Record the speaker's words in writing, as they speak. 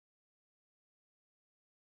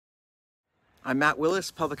I'm Matt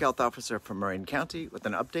Willis, Public Health Officer from Marin County, with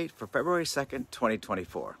an update for February 2nd,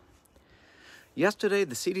 2024. Yesterday,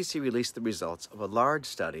 the CDC released the results of a large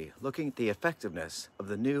study looking at the effectiveness of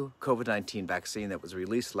the new COVID-19 vaccine that was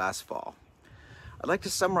released last fall. I'd like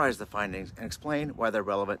to summarize the findings and explain why they're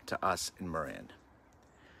relevant to us in Marin.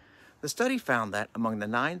 The study found that among the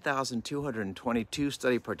 9,222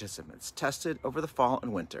 study participants tested over the fall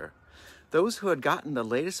and winter, those who had gotten the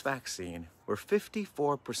latest vaccine were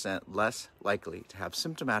 54% less likely to have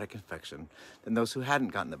symptomatic infection than those who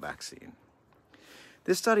hadn't gotten the vaccine.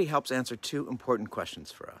 This study helps answer two important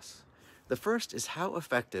questions for us. The first is, how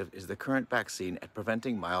effective is the current vaccine at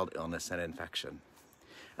preventing mild illness and infection?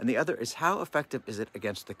 And the other is, how effective is it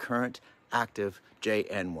against the current active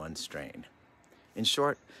JN1 strain? In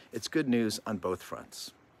short, it's good news on both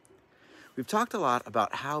fronts. We've talked a lot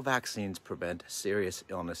about how vaccines prevent serious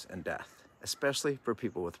illness and death, especially for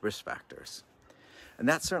people with risk factors. And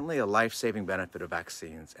that's certainly a life-saving benefit of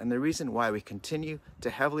vaccines, and the reason why we continue to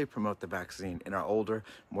heavily promote the vaccine in our older,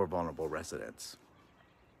 more vulnerable residents.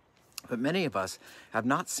 But many of us have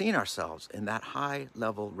not seen ourselves in that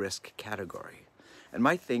high-level risk category and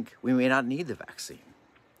might think we may not need the vaccine.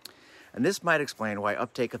 And this might explain why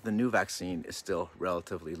uptake of the new vaccine is still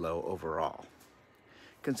relatively low overall.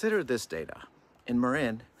 Consider this data. In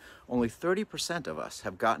Marin, only 30% of us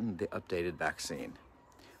have gotten the updated vaccine.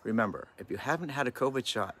 Remember, if you haven't had a COVID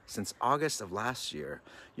shot since August of last year,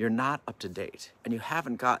 you're not up to date, and you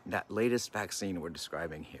haven't gotten that latest vaccine we're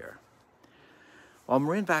describing here. While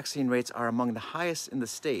Marin vaccine rates are among the highest in the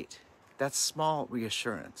state, that's small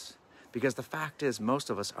reassurance, because the fact is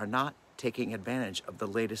most of us are not taking advantage of the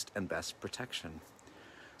latest and best protection.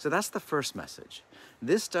 So that's the first message.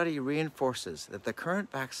 This study reinforces that the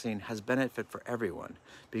current vaccine has benefit for everyone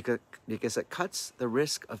because it cuts the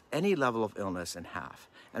risk of any level of illness in half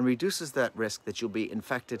and reduces that risk that you'll be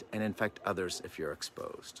infected and infect others if you're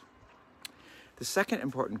exposed. The second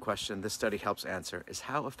important question this study helps answer is,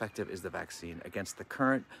 how effective is the vaccine against the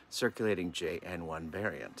current circulating JN1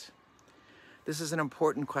 variant? This is an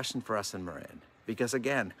important question for us in Marin, because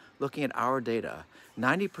again, looking at our data,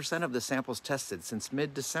 90% of the samples tested since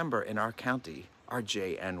mid-December in our county are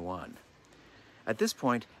JN1. At this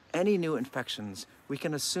point, any new infections we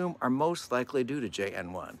can assume are most likely due to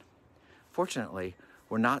JN1. Fortunately,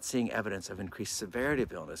 we're not seeing evidence of increased severity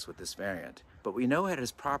of illness with this variant, but we know it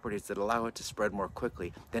has properties that allow it to spread more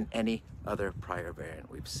quickly than any other prior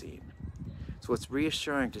variant we've seen. So it's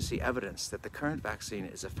reassuring to see evidence that the current vaccine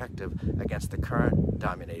is effective against the current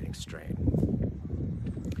dominating strain.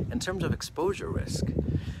 In terms of exposure risk,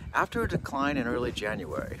 after a decline in early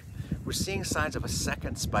January, we're seeing signs of a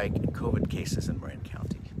second spike in COVID cases in Marin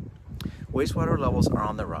County. Wastewater levels are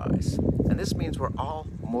on the rise, and this means we're all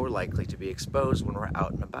more likely to be exposed when we're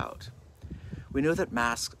out and about. We know that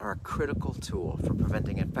masks are a critical tool for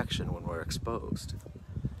preventing infection when we're exposed.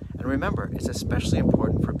 And remember, it's especially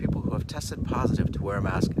important for people who have tested positive to wear a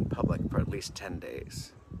mask in public for at least 10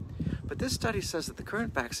 days. But this study says that the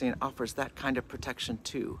current vaccine offers that kind of protection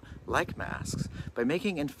too, like masks, by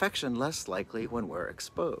making infection less likely when we're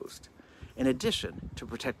exposed, in addition to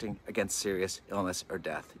protecting against serious illness or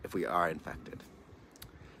death if we are infected.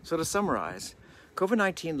 So to summarize,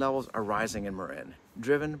 COVID-19 levels are rising in Marin,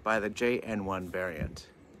 driven by the JN1 variant.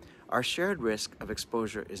 Our shared risk of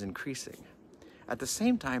exposure is increasing. At the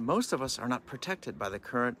same time, most of us are not protected by the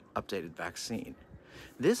current updated vaccine.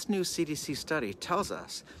 This new CDC study tells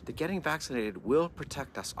us that getting vaccinated will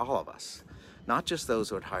protect us, all of us, not just those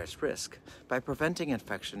who are at highest risk, by preventing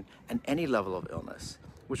infection and any level of illness,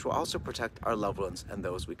 which will also protect our loved ones and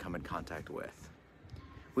those we come in contact with.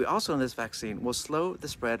 We also, in this vaccine, will slow the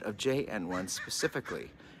spread of JN1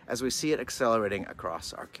 specifically, as we see it accelerating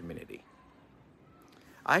across our community.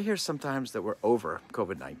 I hear sometimes that we're over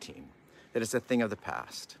COVID-19, that it's a thing of the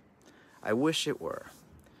past. I wish it were.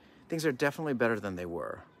 Things are definitely better than they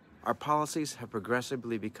were. Our policies have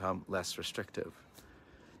progressively become less restrictive.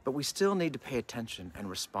 But we still need to pay attention and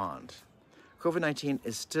respond. COVID-19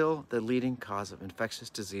 is still the leading cause of infectious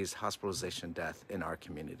disease hospitalization death in our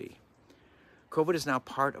community. COVID is now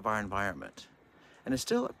part of our environment, and is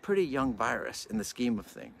still a pretty young virus in the scheme of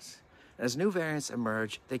things. And as new variants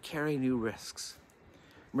emerge, they carry new risks.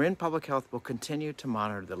 Marin Public Health will continue to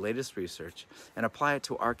monitor the latest research and apply it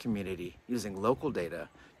to our community using local data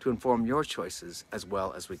to inform your choices as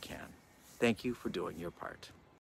well as we can. Thank you for doing your part.